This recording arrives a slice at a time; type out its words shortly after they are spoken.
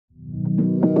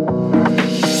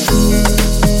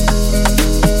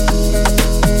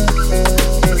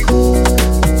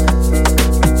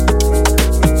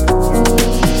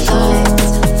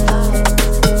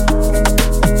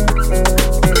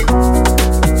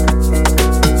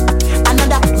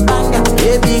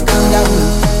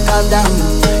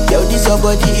your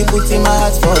body, it puts in my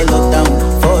heart for lockdown,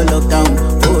 for lockdown,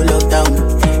 for lockdown.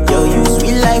 Yo, you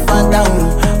sweet life, phantom,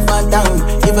 phantom.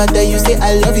 If I tell you say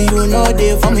I love you, you know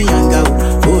they for me young girl,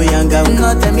 oh young girl.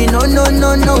 No tell me no, no,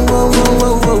 no, no, oh, oh,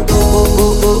 oh, oh, oh,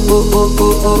 oh, oh, oh,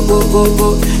 oh, oh, oh, oh,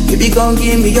 oh. Baby, come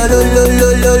give me your lo, lo, lo,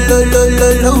 lo, lo, lo, lo,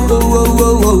 lo, oh, oh,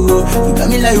 oh, oh, oh. You got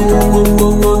me like oh, oh,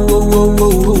 oh, oh, oh, oh,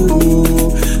 oh,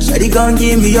 oh. Shawty, come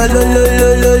give me your lo, lo, lo,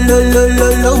 lo, lo, lo, lo,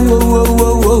 lo, oh, oh,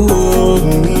 oh, oh,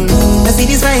 oh. I see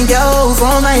this fine girl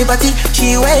from my party,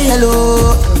 she wear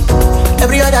yellow.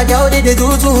 Every other girl they do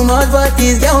too much, but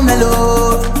this girl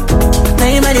mellow. Now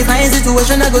in my define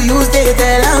situation, I go use they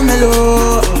tell I'm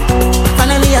mellow.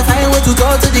 Finally I find way to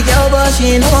talk to the girl, but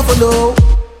she ain't no one follow.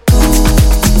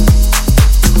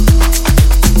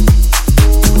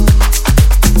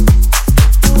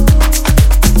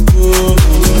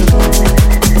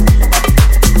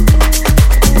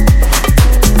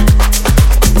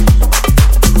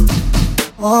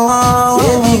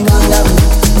 Baby, calm down,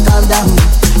 calm down.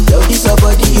 Yo, this your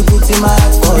body, you put in my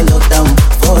heart for lockdown,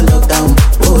 for lockdown,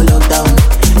 for lockdown.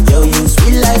 Yo, you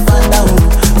sweet life, phantom,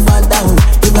 phantom.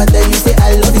 If I tell you say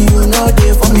I love you, you know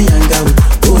they for me young girl,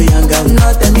 oh young girl. No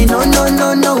tell me no, no,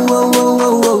 no, no, oh, oh,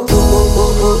 oh, oh, oh,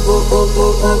 oh, oh, oh, oh,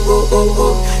 oh, oh, oh, oh,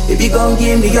 oh. Baby, come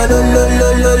give me your lo, lo,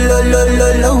 lo, lo, lo, lo, lo,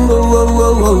 lo, oh, oh,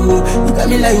 oh, oh, oh. You got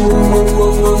me like oh, oh,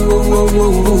 oh, oh, oh, oh,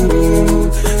 oh, oh.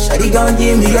 Shawty, come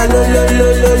give me your lo, lo, lo,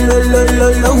 lo, lo, lo, lo,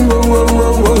 lo, oh, oh,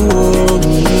 oh, oh,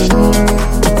 oh.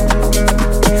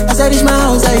 As I reach my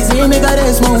house, I see me got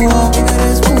a small walk.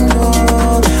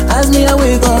 As me I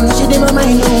wake up, she did my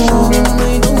mind, oh.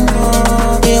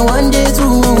 Then one day,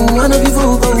 two, one of you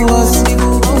folk of us.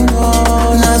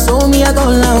 Now so me I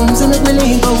go down, so make me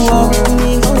link up.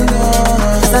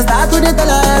 As I start to the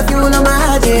life, you know my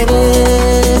heart it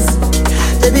is.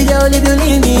 Baby girl, if you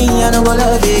leave me, I don't go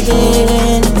love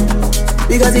again.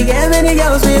 Because you gave many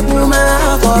girls we put my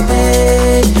heart for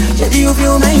pain. Baby, you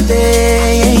feel my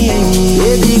pain.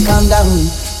 Baby, calm down,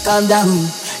 calm down.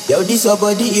 Yo, this your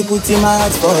body, you put in my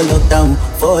heart for lockdown,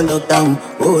 oh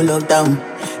lockdown.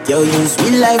 Yo, you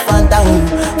sweet life, phantom,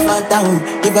 phantom.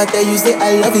 If I tell you say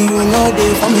I love you, you know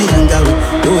they for me young girl,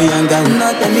 oh young girl.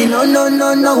 No tell me no, no,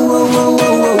 no, no, oh, oh,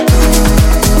 oh, oh.